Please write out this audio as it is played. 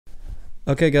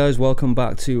Okay guys, welcome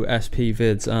back to SP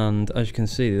Vids, and as you can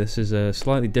see this is a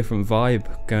slightly different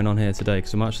vibe going on here today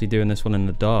because I'm actually doing this one in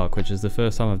the dark, which is the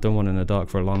first time I've done one in the dark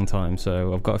for a long time.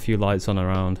 So I've got a few lights on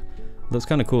around. Looks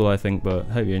kind of cool I think, but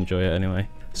hope you enjoy it anyway.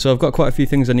 So I've got quite a few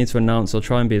things I need to announce. I'll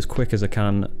try and be as quick as I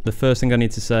can. The first thing I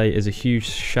need to say is a huge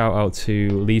shout out to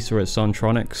Lisa at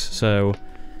Sontronics. So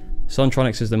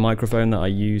Sontronics is the microphone that I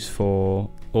use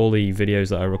for all the videos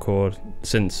that I record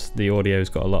since the audio's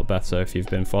got a lot better, if you've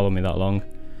been following me that long.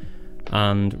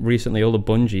 And recently all the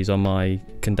bungees on my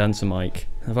condenser mic,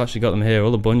 I've actually got them here,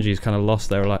 all the bungees kind of lost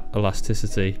their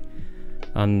elasticity,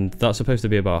 and that's supposed to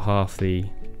be about half the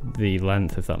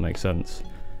length, if that makes sense.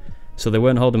 So they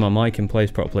weren't holding my mic in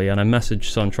place properly, and I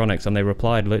messaged Sontronics and they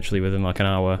replied literally within like an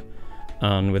hour,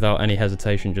 and without any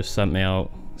hesitation just sent me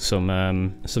out some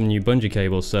new bungee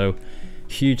cables. So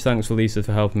huge thanks for Lisa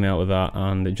for helping me out with that,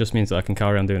 and it just means that I can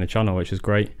carry on doing a channel, which is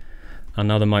great. And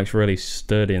now the mic's really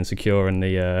sturdy and secure in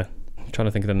the I'm trying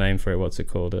to think of the name for it, what's it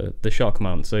called, the shock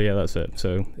mount. So yeah, that's it.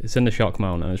 So it's in the shock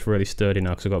mount and it's really sturdy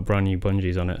now because I've got brand new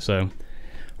bungees on it, so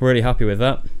really happy with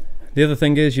that. The other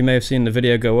thing is, you may have seen the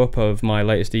video go up of my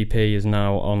latest EP is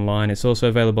now online. It's also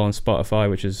available on Spotify,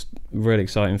 which is really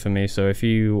exciting for me. So if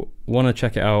you want to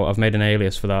check it out, I've made an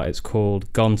alias for that. It's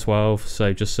called Gone 12.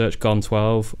 So just search Gone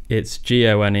 12. It's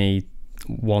GONE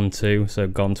 12, so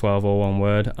Gone 12, all one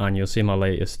word, and you'll see my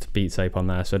latest beat tape on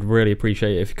there. So I'd really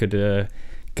appreciate it if you could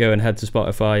go and head to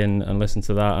Spotify and listen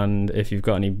to that. And if you've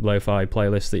got any lo-fi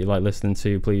playlists that you like listening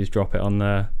to, please drop it on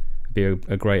there. It'd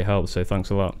be a great help, so thanks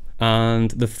a lot. And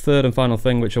the third and final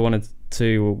thing which I wanted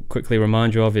to quickly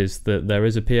remind you of is that there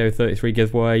is a PO33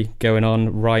 giveaway going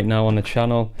on right now on the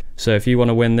channel. So if you want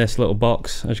to win this little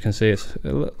box, as you can see it's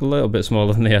a little bit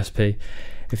smaller than the SP.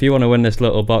 If you want to win this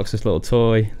little box, this little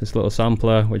toy, this little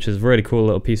sampler, which is a really cool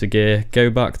little piece of gear,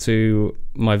 go back to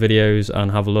my videos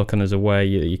and have a look, and there's a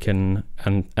way that you can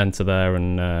enter there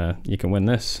and you can win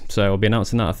this. So I'll be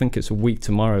announcing that, I think it's a week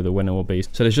tomorrow the winner will be.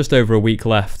 So there's just over a week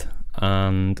left,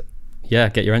 and yeah,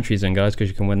 get your entries in guys, because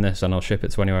you can win this and I'll ship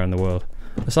it to anywhere in the world.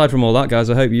 Aside from all that guys,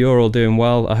 I hope you're all doing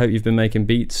well. I hope you've been making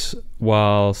beats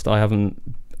whilst I haven't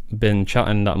been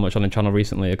chatting that much on the channel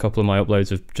recently. A couple of my uploads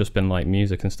have just been like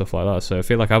music and stuff like that, so I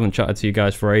feel like I haven't chatted to you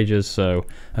guys for ages. So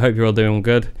I hope you're all doing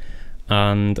good,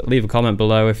 and leave a comment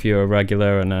below if you're a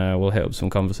regular, and we'll hit up some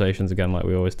conversations again like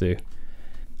we always do.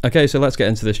 Okay, so let's get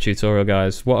into this tutorial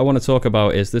guys. What I want to talk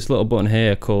about is this little button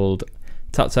here called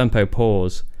tap tempo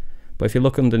pause. But if you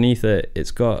look underneath it, it's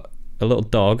got a little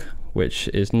dog, which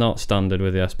is not standard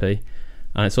with the SP,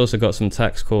 and it's also got some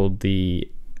text called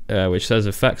the which says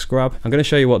effects grab. I'm going to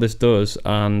show you what this does,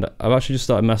 and I've actually just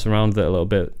started messing around with it a little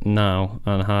bit now,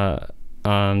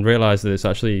 and realised that it's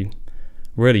actually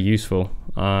really useful.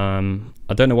 I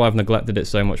don't know why I've neglected it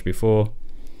so much before.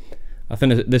 I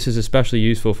think this is especially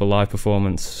useful for live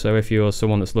performance, so if you're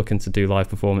someone that's looking to do live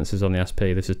performances on the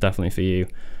SP, this is definitely for you.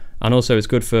 And also it's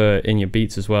good for in your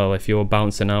beats as well. If you're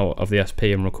bouncing out of the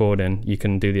SP and recording, you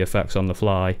can do the effects on the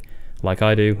fly like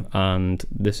I do, and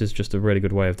this is just a really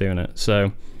good way of doing it.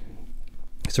 So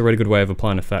it's a really good way of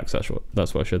applying effects,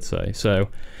 that's what I should say. So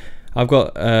I've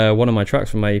got one of my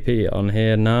tracks from my EP on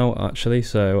here now actually,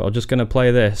 so I'm just going to play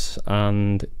this,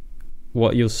 and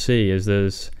what you'll see is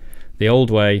there's the old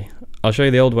way. I'll show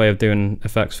you the old way of doing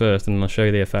effects first, and then I'll show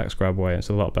you the effects grab way. It's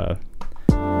a lot better.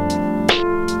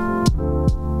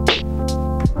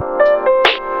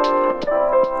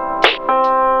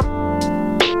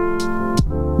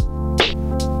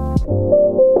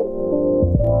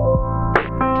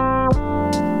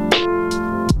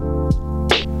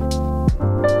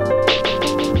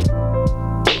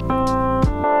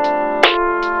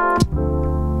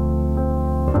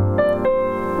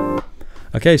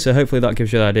 Okay, so hopefully that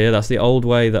gives you an idea. That's the old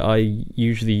way that I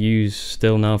usually use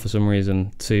still now for some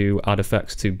reason to add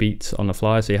effects to beats on the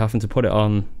fly. So you're having to put it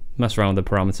on, mess around with the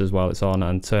parameters while it's on,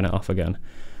 and turn it off again.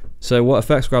 So what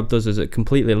effects grab does is it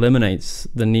completely eliminates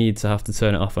the need to have to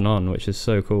turn it off and on, which is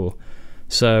so cool.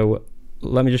 So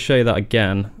let me just show you that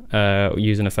again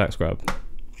using effects grab.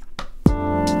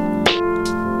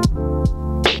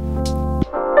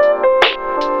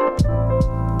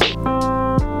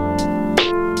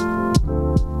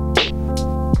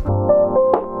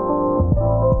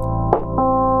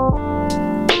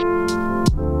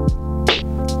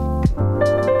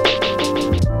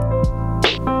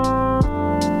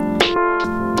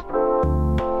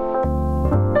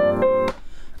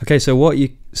 Okay, so what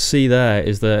you see there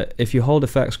is that if you hold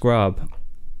effects grab,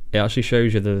 it actually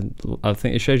shows you I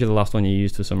think it shows you the last one you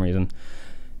used for some reason.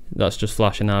 That's just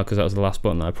flashing now because that was the last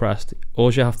button that I pressed. All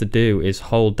you have to do is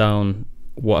hold down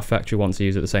what effect you want to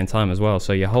use at the same time as well.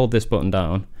 So you hold this button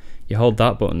down, you hold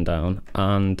that button down,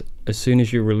 and as soon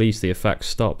as you release, the effects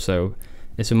stop. So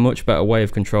it's a much better way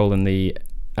of controlling the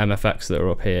MFX that are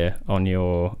up here on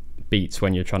your beats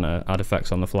when you're trying to add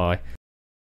effects on the fly.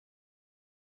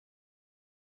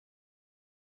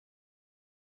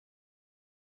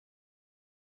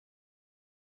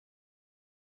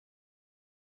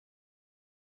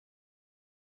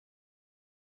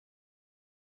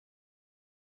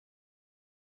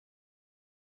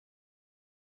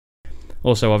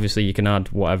 Also, obviously, you can add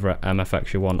whatever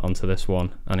MFX you want onto this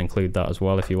one and include that as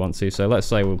well if you want to. So let's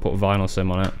say we'll put vinyl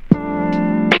sim on it,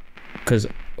 because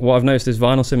what I've noticed is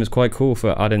vinyl sim is quite cool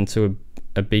for adding to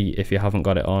a beat if you haven't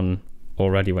got it on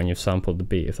already when you've sampled the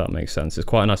beat, if that makes sense. It's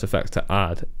quite a nice effect to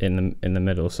add in the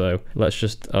middle. So let's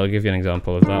just, I'll give you an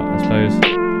example of that, I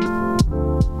suppose.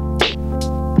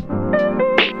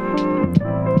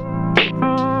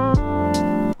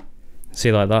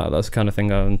 See, like that, that's the kind of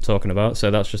thing I'm talking about. So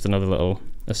that's just another little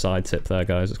aside tip there,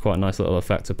 guys. It's quite a nice little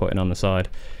effect to put in on the side.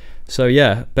 So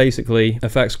yeah, basically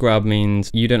effects grab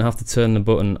means you don't have to turn the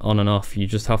button on and off. You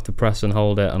just have to press and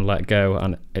hold it and let go,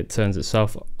 and it turns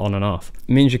itself on and off.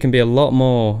 It means you can be a lot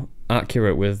more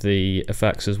accurate with the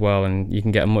effects as well, and you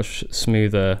can get a much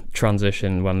smoother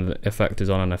transition when the effect is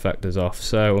on and effect is off.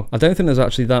 So I don't think there's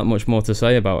actually that much more to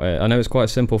say about it. I know it's quite a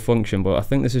simple function, but I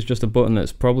think this is just a button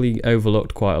that's probably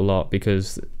overlooked quite a lot,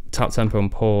 because tap tempo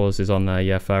and pause is on there,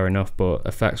 yeah, fair enough, but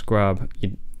effects grab,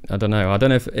 I don't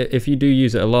know if you do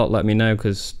use it a lot, let me know,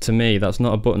 because to me that's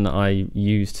not a button that I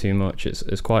use too much.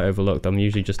 It's quite overlooked. I'm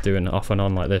usually just doing it off and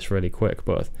on like this really quick,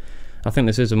 but I think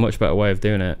this is a much better way of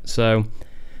doing it. So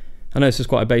I know this is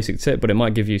quite a basic tip, but it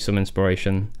might give you some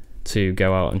inspiration to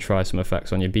go out and try some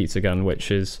effects on your beats again, which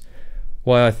is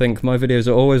why I think my videos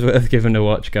are always worth giving a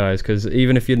watch, guys, because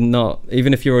even if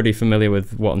you're already familiar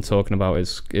with what I'm talking about,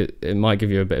 it might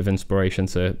give you a bit of inspiration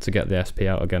to get the SP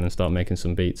out again and start making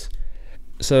some beats.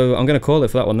 So I'm going to call it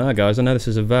for that one there, guys. I know this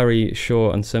is a very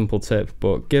short and simple tip,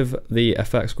 but give the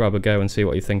effects grab a go and see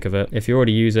what you think of it. If you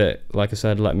already use it, like I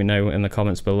said, let me know in the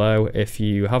comments below. If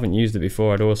you haven't used it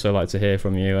before, I'd also like to hear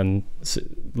from you and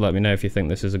let me know if you think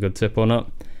this is a good tip or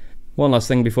not. One last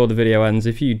thing before the video ends,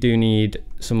 if you do need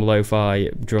some lo-fi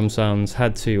drum sounds,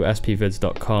 head to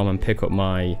spvids.com and pick up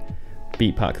my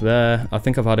beat pack there. I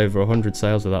think I've had over 100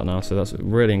 sales of that now, so that's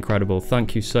really incredible.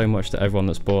 Thank you so much to everyone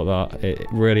that's bought that. It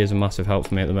really is a massive help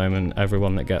for me at the moment,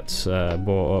 everyone that gets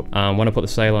bought up. And when I put the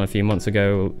sale on a few months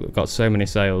ago, got so many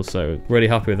sales, so really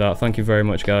happy with that. Thank you very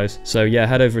much, guys. So yeah,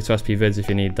 head over to SP Vids if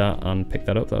you need that and pick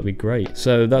that up. That'd be great.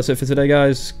 So that's it for today,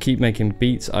 guys. Keep making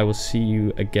beats. I will see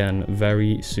you again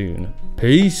very soon.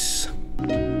 Peace.